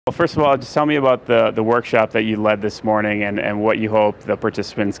Well, first of all, just tell me about the workshop that you led this morning and what you hope the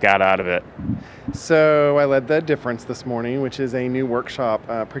participants got out of it. So I led the Difference this morning, which is a new workshop,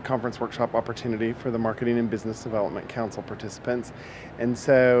 pre-conference workshop opportunity for the Marketing and Business Development Council participants. And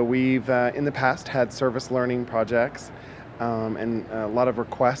so we've in the past had service learning projects and a lot of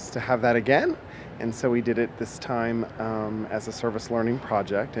requests to have that again. And so we did it this time as a service learning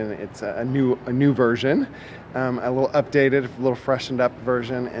project, and it's a new version, a little updated, a little freshened up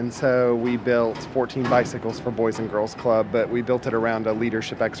version. And so we built 14 bicycles for Boys and Girls Club, but we built it around a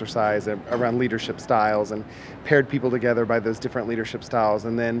leadership exercise, around leadership styles, and paired people together by those different leadership styles,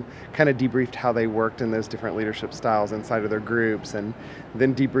 and then kind of debriefed how they worked in those different leadership styles inside of their groups, and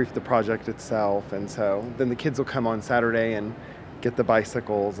then debriefed the project itself. And so then the kids will come on Saturday and get the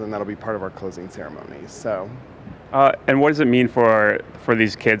bicycles, and that'll be part of our closing ceremonies. So, and what does it mean for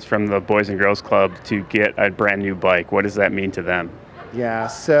these kids from the Boys and Girls Club to get a brand new bike? What does that mean to them? Yeah,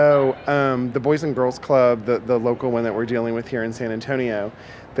 so the Boys and Girls Club, the local one that we're dealing with here in San Antonio,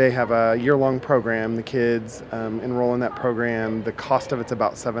 they have a year-long program. The kids enroll in that program. The cost of it's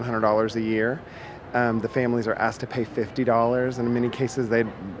about $700 a year. The families are asked to pay $50, and in many cases they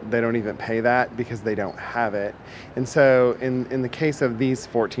don't even pay that because they don't have it. And so in the case of these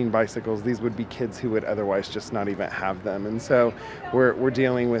 14 bicycles, these would be kids who would otherwise just not even have them. And so we're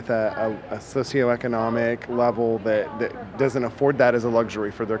dealing with a socioeconomic level that doesn't afford that as a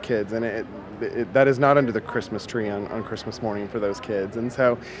luxury for their kids, and that is not under the Christmas tree on Christmas morning for those kids. And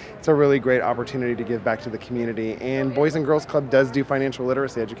so it's a really great opportunity to give back to the community. And Boys and Girls Club does do financial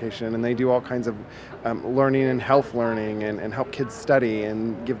literacy education, and they do all kinds of learning and health learning, and help kids study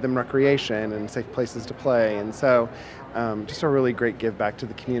and give them recreation and safe places to play. And so just a really great give back to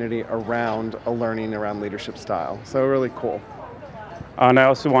the community around a learning around leadership style. So really cool. And I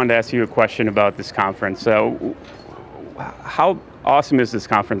also wanted to ask you a question about this conference. So how awesome is this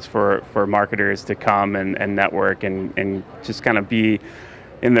conference for marketers to come and network and just kind of be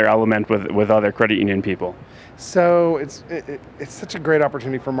in their element with other credit union people? So it's such a great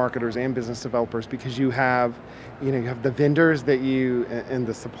opportunity for marketers and business developers, because you have the vendors that and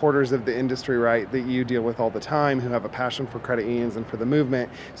the supporters of the industry, right, that you deal with all the time, who have a passion for credit unions and for the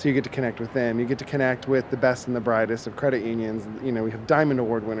movement. So you get to connect with them. You get to connect with the best and the brightest of credit unions. We have Diamond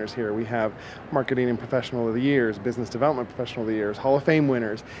Award winners here. We have Marketing and Professional of the Years, Business Development Professional of the Years, Hall of Fame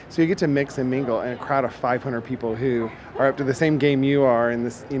winners. So you get to mix and mingle in a crowd of 500 people who are up to the same game you are in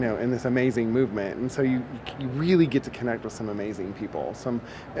this, in this amazing movement. And so you really get to connect with some amazing people. It's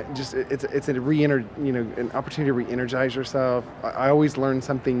a an opportunity to re-energize yourself. I always learn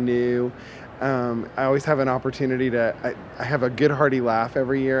something new. I always have an opportunity I have a good hearty laugh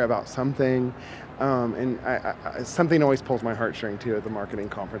every year about something. And something always pulls my heartstring too at the marketing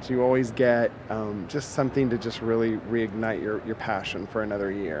conference. You always get just something to just really reignite your passion for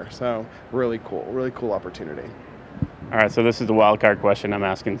another year. So really cool opportunity. All right, so this is the wild card question I'm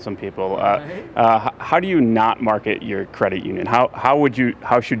asking some people. How do you not market your credit union?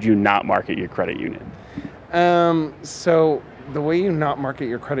 How should you not market your credit union? So the way you not market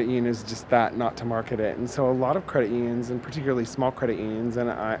your credit union is just not to market it. And so a lot of credit unions, and particularly small credit unions, and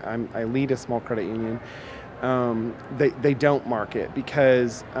I lead a small credit union, they don't market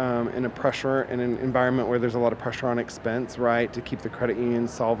because in an environment where there's a lot of pressure on expense, right, to keep the credit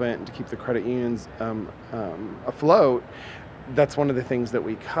unions solvent and to keep the credit unions afloat, that's one of the things that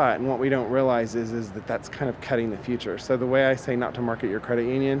we cut. And what we don't realize is that that's kind of cutting the future. So the way I say not to market your credit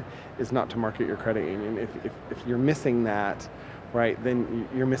union is not to market your credit union. If you're missing that, right, then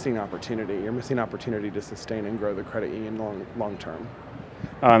you're missing opportunity. You're missing opportunity to sustain and grow the credit union long term.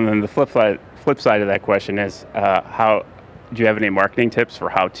 And the flip side of that question is, do you have any marketing tips for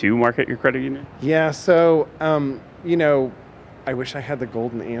how to market your credit union? Yeah, so, I wish I had the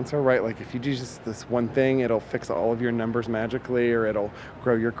golden answer, right? Like if you do just this one thing, it'll fix all of your numbers magically, or it'll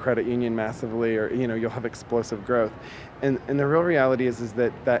grow your credit union massively, or you'll have explosive growth. And the real reality is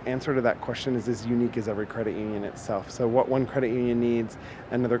that answer to that question is as unique as every credit union itself. So what one credit union needs,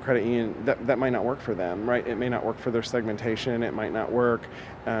 another credit union, that might not work for them, right? It may not work for their segmentation. It might not work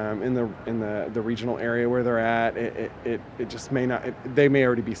in the regional area where they're at. It just may not. They may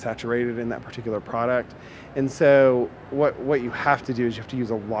already be saturated in that particular product. And so what you have to do is you have to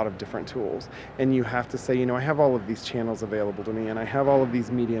use a lot of different tools, and you have to say, I have all of these channels available to me, and I have all of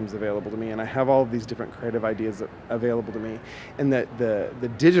these mediums available to me, and I have all of these different creative ideas available to me, and that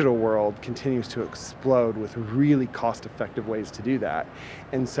the digital world continues to explode with really cost-effective ways to do that.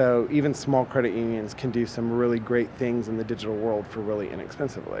 And so even small credit unions can do some really great things in the digital world for really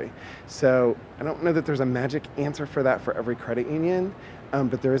inexpensively. So I don't know that there's a magic answer for that for every credit union,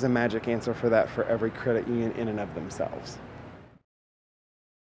 but there is a magic answer for that for every credit union in and of themselves.